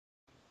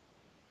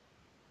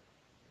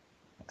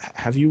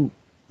have you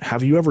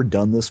ever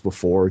done this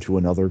before to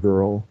another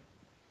girl?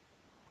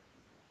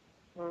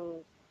 Mm,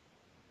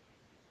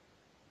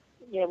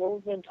 yeah, what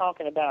we've been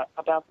talking about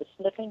the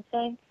sniffing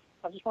thing.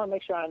 I just want to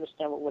make sure I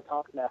understand what we're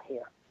talking about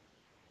here.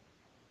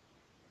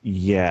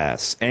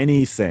 Yes,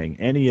 anything,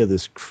 any of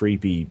this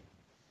creepy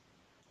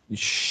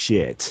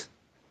shit.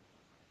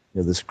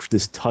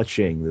 This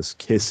touching, this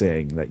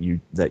kissing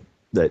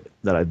that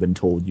I've been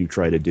told you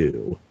try to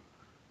do.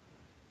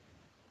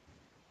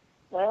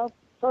 Well,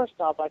 first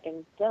off, I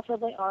can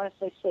definitely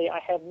honestly say I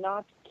have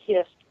not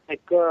kissed a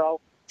girl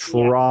yet,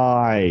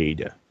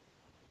 Tried.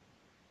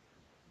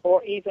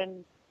 or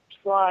even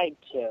tried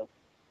to.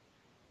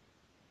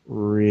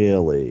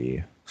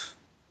 Really?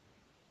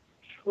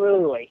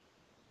 Truly.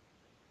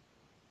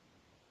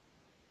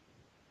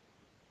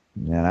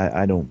 Man,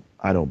 I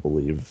don't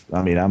believe.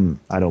 I mean,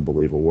 I don't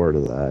believe a word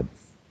of that.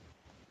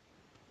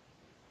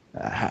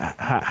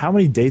 How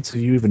many dates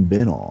have you even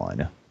been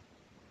on?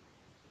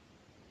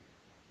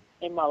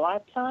 In my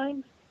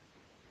lifetime,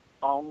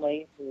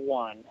 only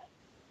one.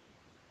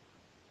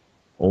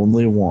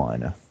 Only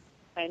one.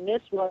 And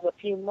this was a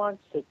few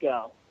months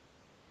ago,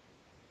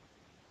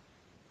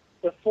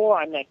 before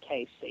I met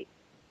Casey.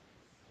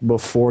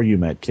 Before you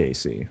met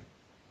Casey.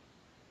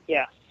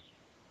 Yes.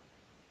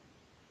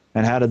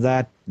 And how did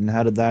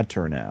that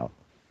turn out?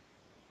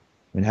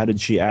 I mean, Turned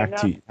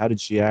out, how did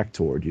she act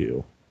toward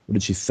you? What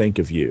did she think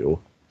of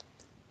you?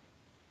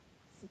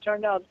 it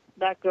turned out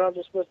that girl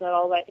just was not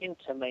all that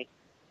into me.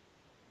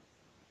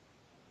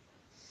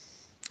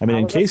 I mean, I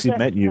and was Casey upset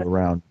met you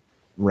because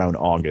around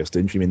August,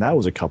 didn't you? I mean, that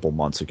was a couple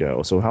months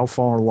ago. So how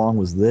far along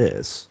was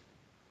this?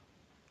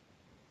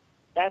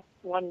 that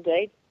one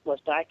date was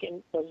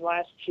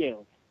last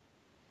June.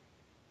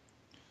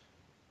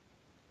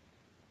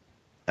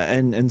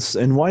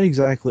 And why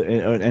exactly?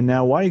 And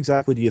now, why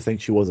exactly do you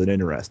think she wasn't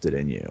interested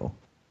in you?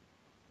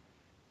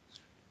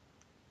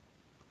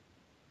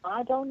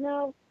 I don't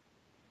know.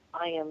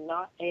 I am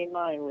not a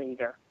mind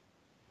reader.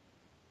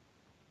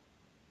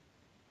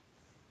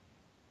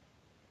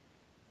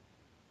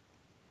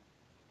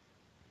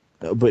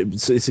 But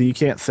so you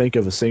can't think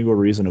of a single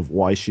reason of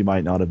why she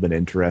might not have been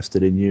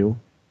interested in you.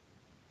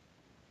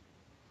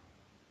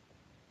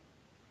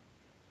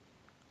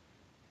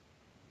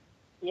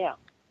 Yeah.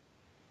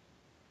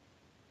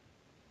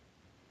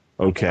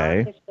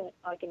 Okay.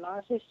 I can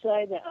honestly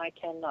say that I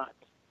cannot.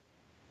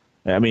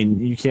 I mean,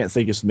 you can't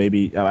think of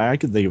maybe. I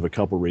could think of a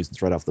couple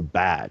reasons right off the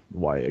bat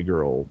why a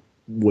girl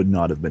would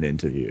not have been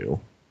into you.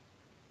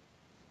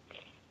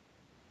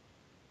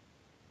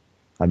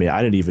 I mean,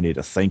 I didn't even need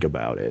to think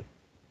about it.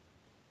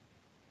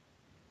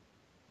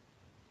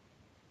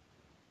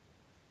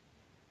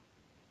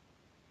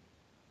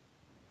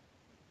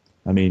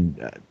 I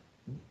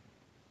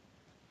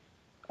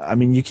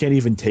mean, you can't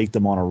even take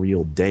them on a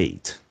real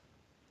date.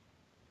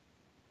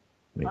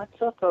 I mean, I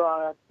took her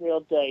on a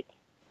real date.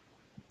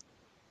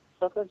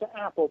 Took her to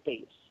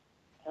Applebee's,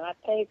 and I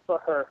paid for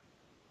her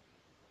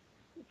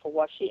for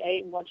what she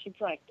ate and what she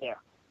drank there.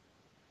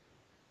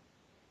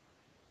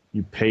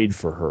 you paid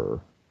for her.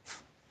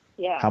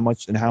 Yeah, How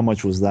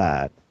much was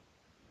that?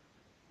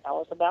 that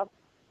was about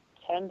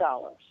 $10.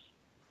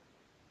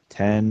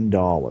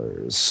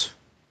 $10.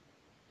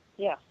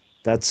 Yes.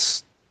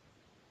 That's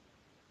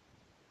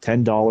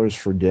 $10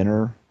 for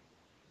dinner.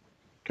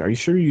 Are you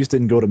sure you just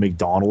didn't go to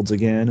McDonald's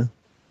again?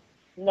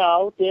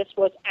 No, this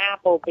was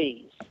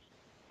Applebee's,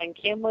 and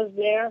Kim was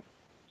there.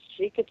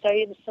 She could tell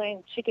you the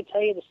same. She could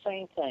tell you the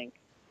same thing.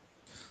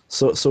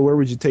 So where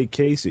would you take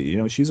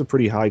Casey? She's a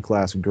pretty high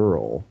class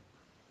girl.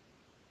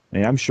 I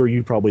mean, I'm sure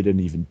you probably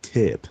didn't even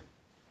tip.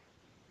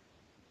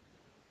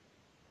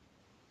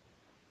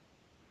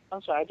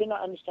 I'm sorry, I did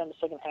not understand the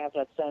second half of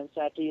that sentence.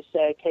 After you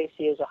said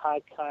Casey is a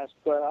high class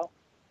girl.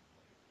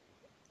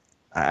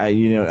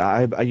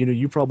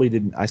 You probably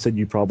didn't. I said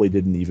you probably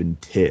didn't even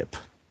tip.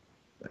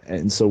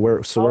 And so where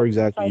Oh yes,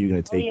 exactly are I. you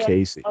going to Oh take yes.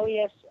 Casey? Oh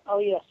yes. Oh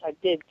yes, I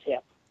did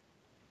tip.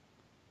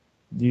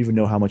 Do you even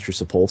know how much you're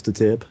supposed to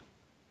tip?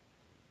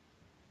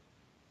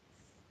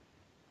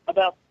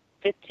 About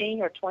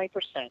 15 or 20%.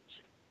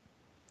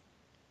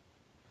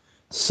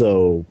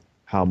 So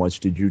how much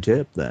did you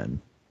tip then?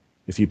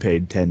 If you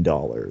paid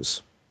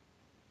 $10,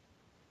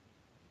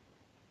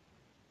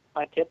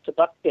 I tipped a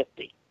buck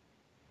 50.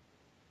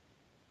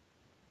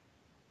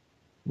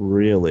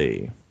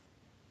 really,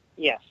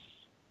 Yes.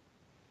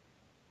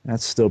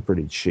 that's still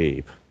pretty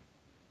cheap.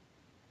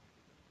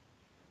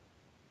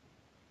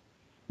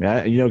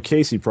 Yeah,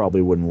 Casey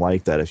probably wouldn't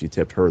like that if you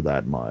tipped her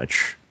that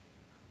much.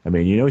 I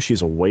mean,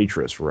 she's a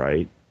waitress,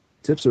 right?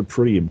 Tips are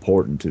pretty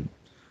important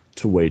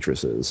to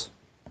waitresses.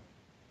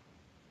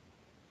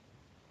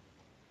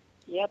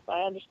 Yep,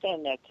 I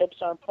understand that. Tips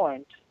are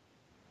important.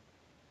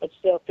 But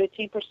still,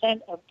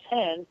 15% of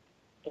 10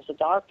 is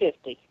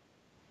 $1.50.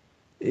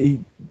 Eh,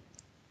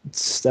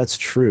 That's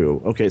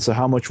true. Okay, so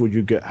how much would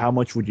you get? How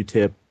much would you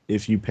tip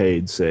if you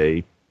paid,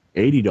 say,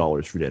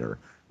 $80 for dinner,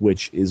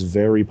 which is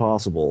very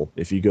possible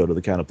if you go to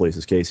the kind of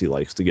places Casey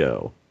likes to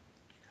go.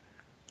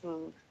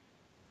 Hmm.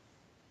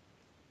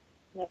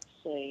 Let's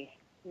see.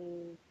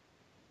 Hmm.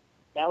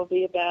 That would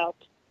be about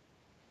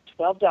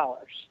 $12.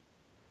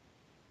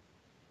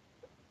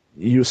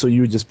 So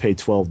you would just pay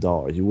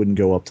 $12. You wouldn't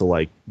go up to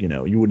like, you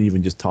wouldn't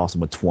even just toss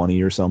them a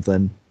 20 or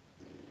something.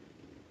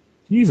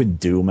 Can you even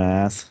do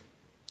math?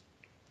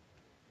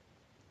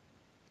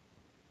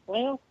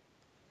 Well,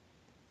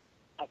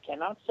 I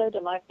cannot say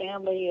that my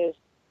family is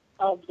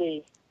of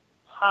the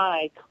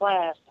high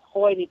class,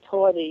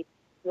 hoity-toity,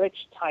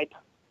 rich type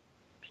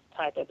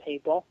of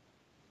people.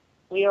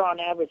 We are on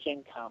average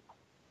income.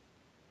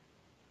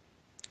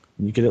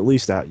 You could at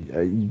least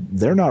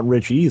they're not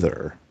rich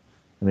either.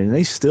 I mean,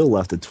 they still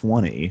left at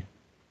 20.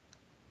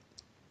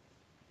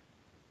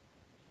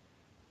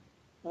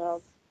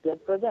 Well, good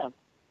for them.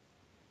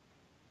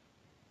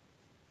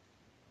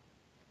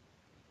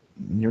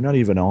 You're not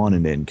even on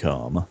an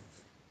income. I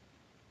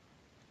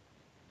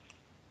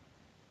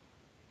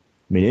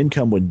mean,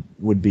 income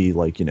would be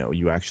like,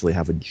 you actually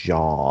have a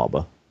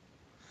job.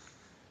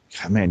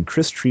 God, man,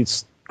 Chris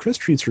treats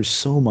her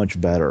so much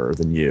better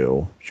than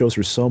you. Shows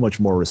her so much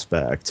more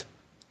respect.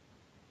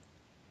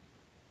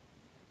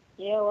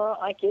 Yeah, well,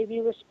 I gave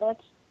you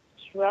respect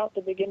throughout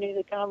the beginning of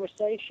the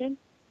conversation.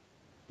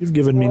 You've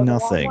given me For a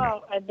nothing.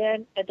 while, and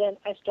then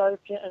I started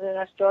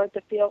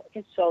to feel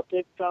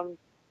insulted from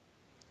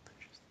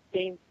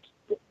being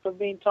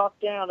talked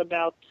down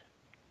about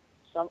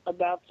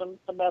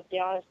the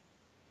honest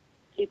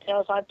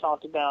details I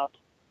talked about,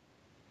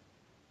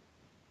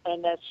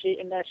 and that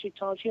she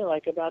told you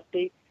like about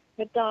the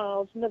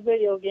McDonald's and the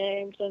video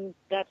games and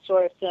that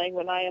sort of thing,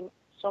 when I am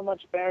so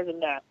much better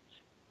than that.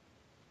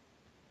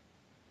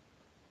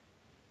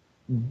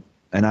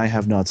 And I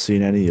have not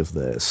seen any of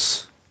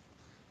this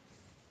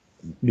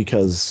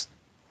because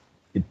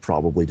it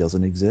probably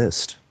doesn't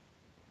exist.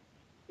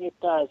 It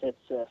does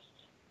exist.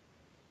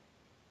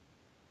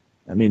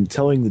 I mean,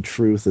 telling the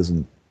truth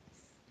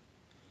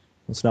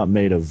it's not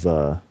made of,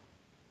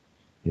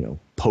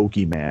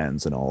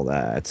 Pokemans and all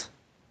that.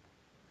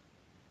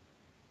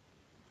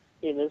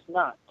 It is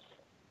not.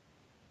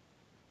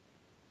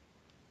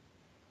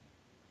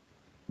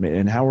 I mean,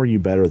 and how are you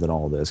better than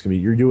all this? I mean,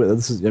 you're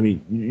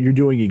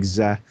doing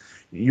exactly,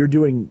 you're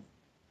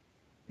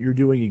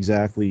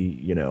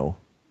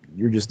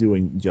just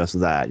doing just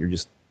that. You're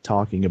just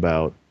talking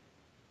about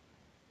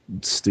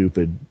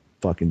stupid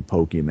fucking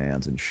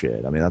Pokemans and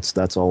shit. I mean,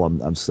 that's all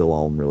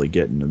I'm really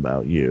getting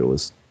about you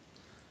is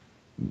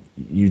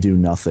you do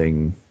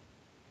nothing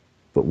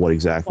but what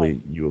exactly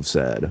you have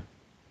said.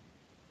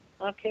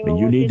 Okay, I mean, well,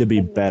 you what need you to be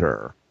said,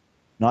 better,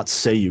 not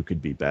say you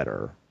could be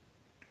better.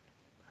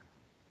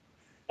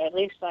 at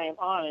least I am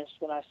honest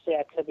when I say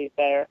I could be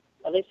better.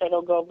 At least I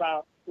don't go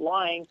about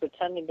lying,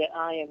 pretending that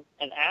I am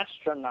an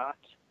astronaut.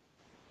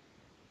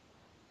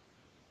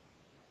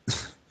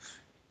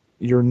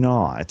 You're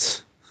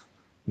not.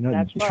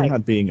 That's You're right.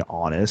 not being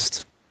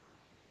honest.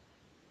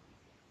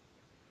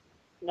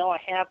 No, I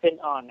have been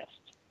honest.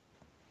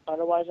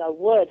 Otherwise, I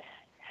would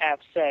have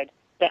said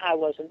that I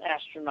was an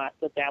astronaut,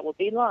 but that would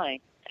be lying.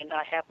 And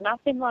I have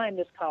not been lying in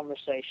this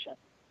conversation.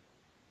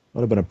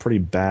 Would have been a pretty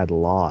bad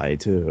lie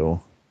too.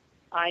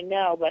 I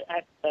know, but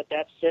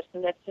that's just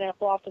an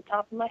example off the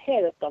top of my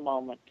head at the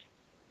moment.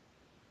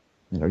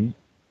 You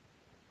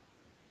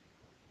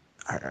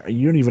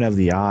don't even have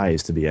the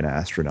eyes to be an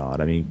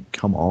astronaut. I mean,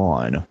 come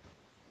on.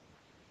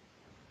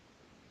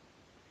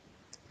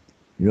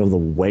 You have the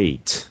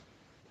weight.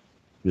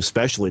 You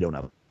especially don't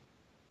have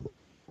the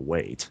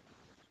weight.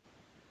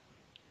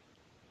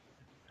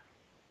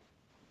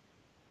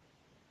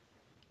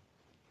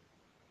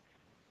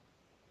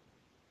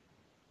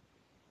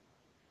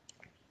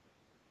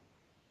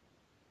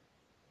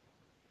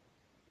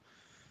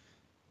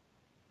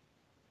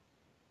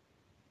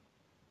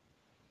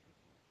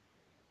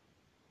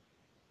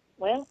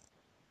 Well,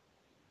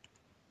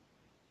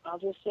 I'll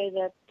just say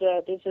that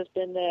this has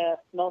been the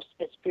most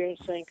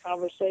experiencing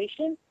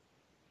conversation,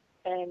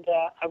 and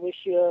I wish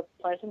you a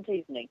pleasant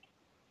evening.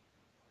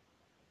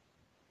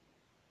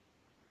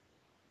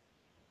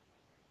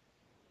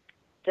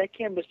 Take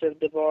care, Mr.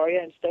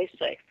 Devoria, and stay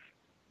safe.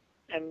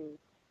 And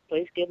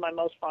please give my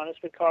most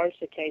fondest regards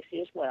to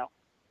Casey as well.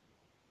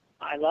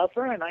 I love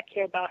her, and I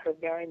care about her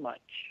very much.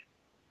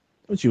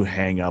 Don't you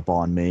hang up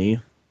on me.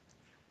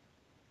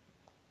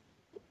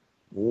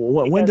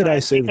 When did I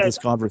say that this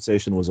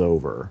conversation was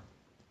over?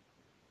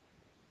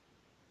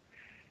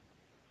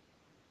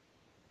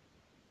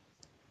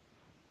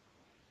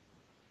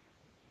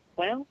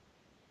 Well,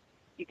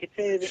 you could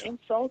say the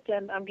insult,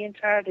 and I'm getting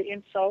tired of the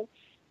insults.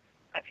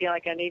 I feel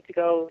like I need to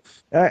go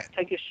I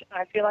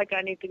feel like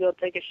I need to go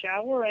take a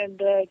shower and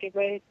get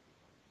ready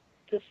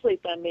to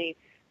sleep. I mean,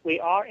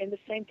 we are in the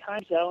same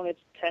time zone. It's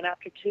 10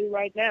 after 2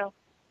 right now.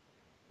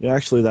 Yeah,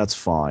 actually, that's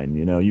fine.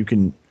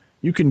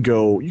 You can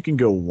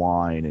go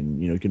whine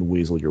and you can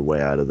weasel your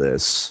way out of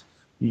this.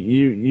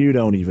 You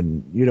don't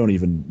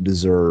even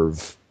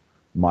deserve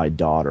my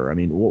daughter. I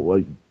mean,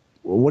 what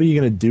are you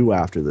gonna do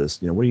after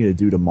this? What are you gonna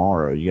do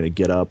tomorrow? You're gonna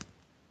get up,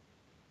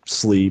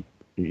 sleep.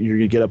 You're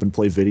gonna get up and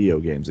play video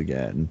games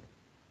again.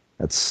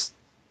 That's.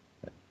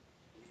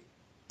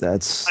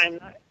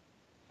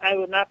 I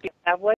would not be halfway.